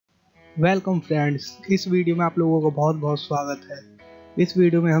Welcome friends, इस video में आप लोगों को बहुत बहुत स्वागत है। इस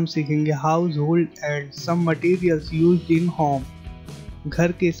वीडियो में हम सीखेंगे house hold and some materials used in home.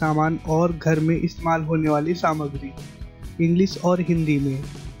 घर के सामान और घर में इस्तेमाल होने वाली सामग्री, इंग्लिश और हिंदी में।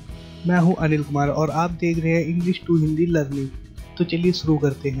 मैं हूं अनिल कुमार और आप देख रहे हैं इंग्लिश टू हिंदी लर्निंग। तो चलिए शुरू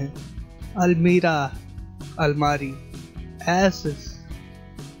करते हैं। अलमीरा अलमारी, एस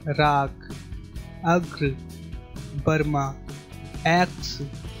राख, अग्र बर्मा, एक्स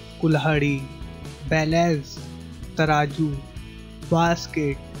कुल्हाड़ी, बैलेंस तराजू,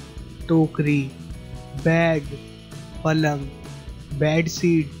 बास्केट टोकरी, बैग पलंग,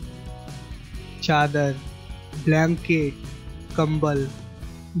 बेडशीट चादर, ब्लैंकेट कंबल,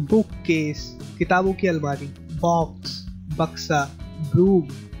 बुक केस किताबों की अलमारी, बॉक्स बक्सा,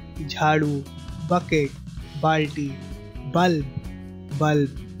 ब्रूम झाड़ू, बकेट बाल्टी, बल्ब,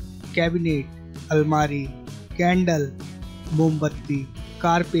 कैबिनेट अलमारी, कैंडल मोमबत्ती,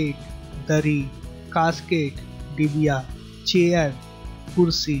 कारपेट दरी, कास्केट डिबिया, चेयर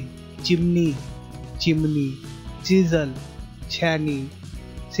कुर्सी, चिमनी चीजल छैनी,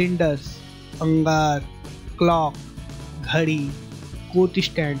 सिंडर्स अंगार, क्लॉक घड़ी, कोट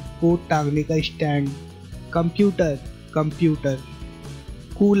स्टैंड कोट टांगने का स्टैंड, कंप्यूटर,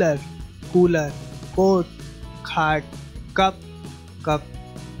 कूलर कोट, खाट, कप,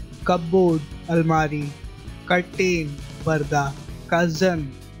 कपबोर्ड अलमारी, कर्टेन पर्दा, कजन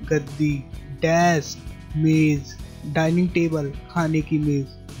गद्दी, डेस्क मेज, डाइनिंग टेबल खाने की मेज,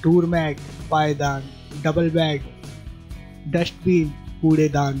 डोरमैट पायदान, डबल बेड, डस्टबिन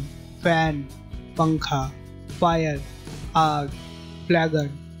कूड़ेदान, फैन पंखा, फायर आग, फ्लैगन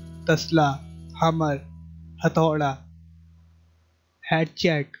तसला, हमर हथौड़ा,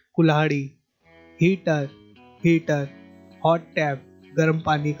 हैचेट कुल्हाड़ी, हीटर, हॉट टैप गर्म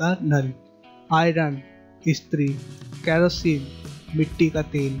पानी का नल, आयरन इस्त्री, केरोसिन मिट्टी का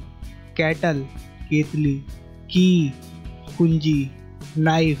तेल, कैटल केतली, की कुंजी,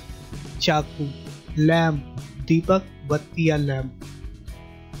 नाइफ चाकू, लैंप दीपक बत्ती या लैंप,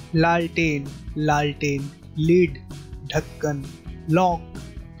 लालटेन, लीड ढक्कन, लॉक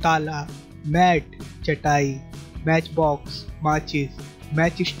ताला, मैट चटाई, मैच बॉक्स माचिस,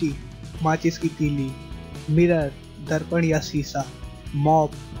 मैच स्टिक माचिस की तीली, मिरर दर्पण या शीशा,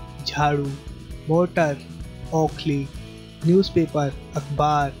 मॉप झाड़ू, मोटर ओखली, न्यूज़पेपर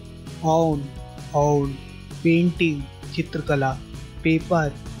अखबार, ऑन पेंटिंग चित्रकला, पेपर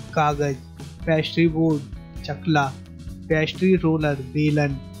कागज, पेस्ट्री बोर्ड चकला, पेस्ट्री रोलर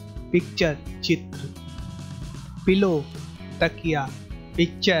बेलन, पिक्चर चित्र, पिलो तकिया,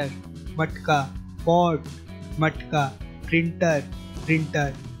 पिक्चर मटका, पॉट मटका,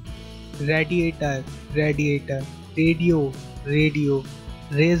 प्रिंटर, रेडिएटर रेडियो,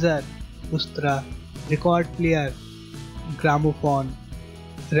 रेजर उस्तरा, record player gramophone,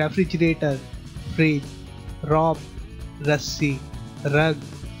 refrigerator fridge, रॉप रस्सी, रग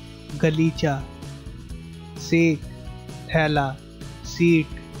गलीचा, सेक थैला, सीट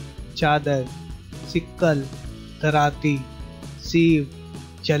चादर, सिक्कल दराती, सीव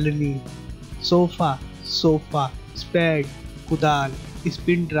चलनी, सोफा स्पैड कुदाल,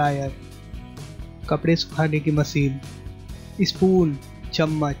 स्पिन ड्रायर कपड़े सुखाने की मशीन, स्पून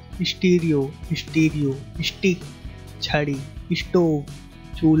चम्मच, स्टीरियो स्टिक छड़ी, स्टोव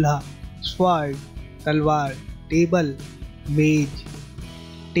चूल्हा, स्वॉर्ड तलवार, टेबल मेज,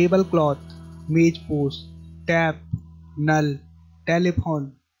 टेबल क्लॉथ मेज पोस्ट, टैप नल,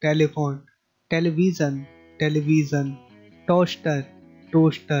 टेलीफोन टेलीविज़न,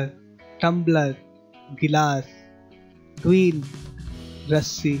 टोस्टर टम्बलर गिलास, ट्वीन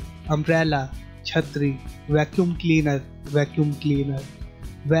रस्सी, अम्ब्रेला छतरी, वैक्यूम क्लीनर,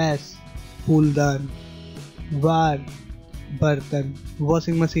 वैस फूलदान, वार बर्तन,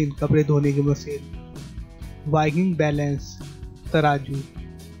 वॉशिंग मशीन कपड़े धोने की मशीन, वाइंगिंग बैलेंस तराजू,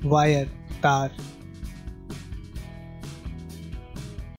 वायर तार।